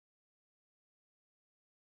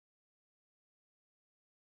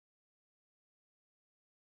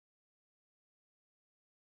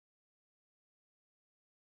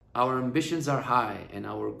Our ambitions are high and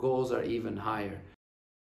our goals are even higher.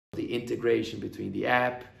 The integration between the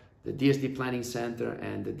app, the DSD Planning Center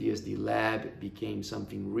and the DSD Lab became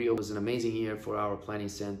something real. It was an amazing year for our planning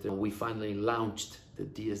center. We finally launched the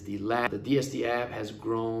DSD Lab. The DSD app has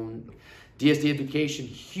grown. DSD Education,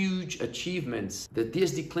 huge achievements. The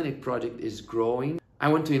DSD Clinic project is growing. I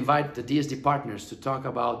want to invite the DSD partners to talk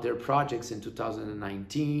about their projects in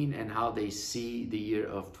 2019 and how they see the year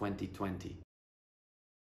of 2020.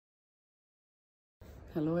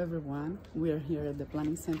 Hello everyone, we are here at the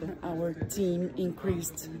Planning Center. Our team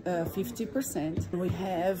increased 50%. We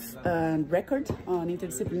have a record on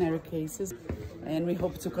interdisciplinary cases and we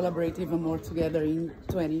hope to collaborate even more together in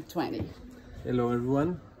 2020. Hello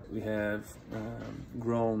everyone, we have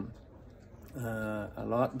grown a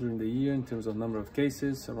lot during the year in terms of number of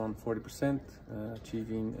cases, around 40%,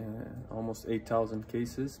 achieving almost 8,000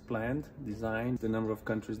 cases planned, designed, the number of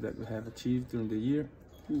countries that we have achieved during the year.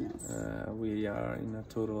 Yes. We are in a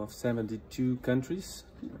total of 72 countries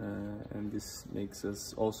and this makes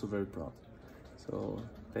us also very proud. So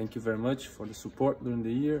thank you very much for the support during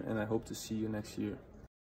the year and I hope to see you next year.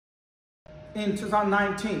 In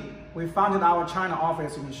 2019, we founded our China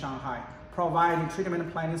office in Shanghai, providing treatment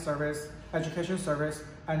planning service, education service,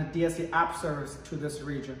 and DSD app service to this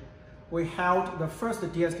region. We held the first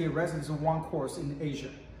DSD Residency 1 course in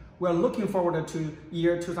Asia. We are looking forward to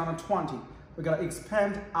year 2020. We're going to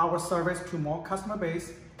expand our service to more customer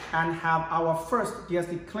base and have our first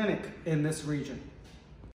DSD clinic in this region.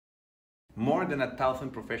 More than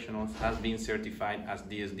 1,000 professionals have been certified as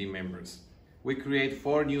DSD members. We create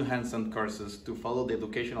 4 new hands-on courses to follow the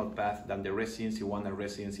educational path that the Residency 1 and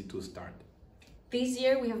Residency 2 start. This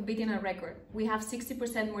year we have beaten a record. We have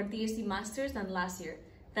 60% more DSD masters than last year.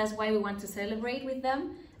 That's why we want to celebrate with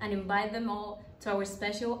them and invite them all to our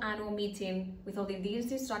special annual meeting with all the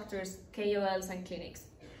DSD instructors, KOLs and clinics.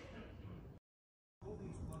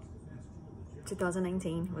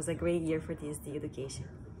 2019 was a great year for DSD Education.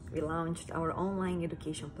 We launched our online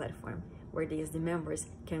education platform where DSD members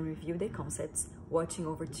can review the concepts, watching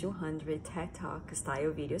over 200 TED Talk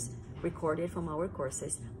style videos recorded from our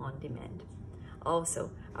courses on demand. Also,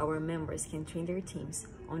 our members can train their teams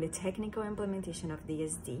on the technical implementation of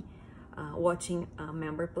DSD, watching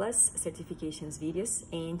Member Plus certifications videos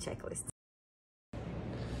and checklists.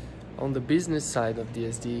 On the business side of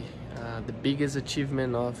DSD, the biggest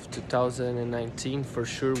achievement of 2019 for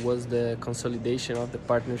sure was the consolidation of the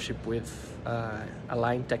partnership with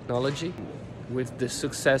Align Technology. With the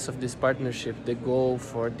success of this partnership, the goal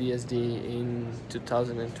for DSD in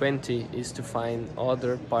 2020 is to find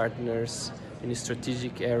other partners in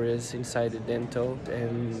strategic areas inside the dental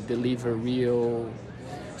and deliver real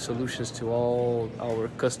solutions to all our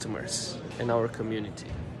customers and our community.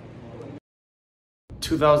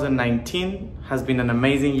 2019 has been an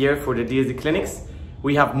amazing year for the DSD Clinics.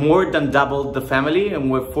 We have more than doubled the family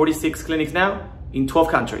and we're 46 clinics now in 12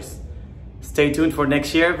 countries. Stay tuned for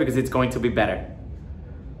next year because it's going to be better.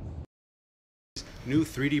 New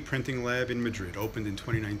 3D printing lab in Madrid opened in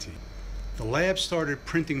 2019. The lab started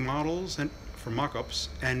printing models for mock-ups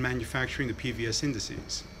and manufacturing the PVS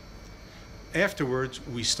indices. Afterwards,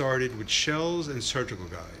 we started with shells and surgical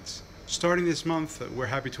guides. Starting this month, we're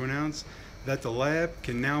happy to announce that the lab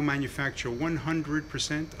can now manufacture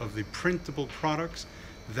 100% of the printable products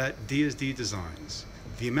that DSD designs.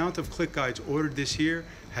 The amount of click guides ordered this year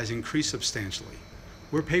has increased substantially.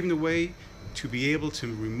 We're paving the way to be able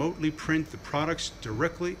to remotely print the products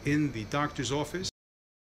directly in the doctor's office.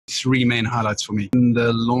 3 main highlights for me.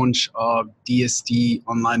 The launch of DSD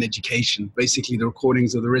Online Education, basically the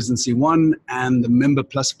recordings of the Residency 1 and the Member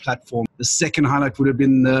Plus platform. The second highlight would have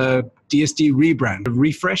been the DSD rebrand,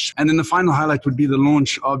 refresh. And then the final highlight would be the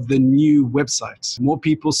launch of the new website. More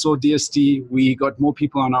people saw DSD, we got more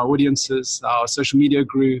people on our audiences, our social media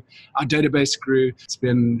grew, our database grew. It's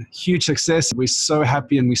been a huge success. We're so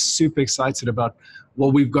happy and we're super excited about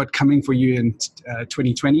what we've got coming for you in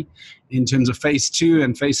 2020 in terms of phase 2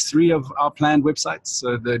 and phase 3 of our planned websites.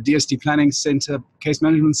 So the DSD Planning Center case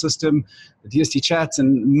management system, the DSD chats,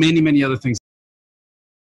 and many, many other things.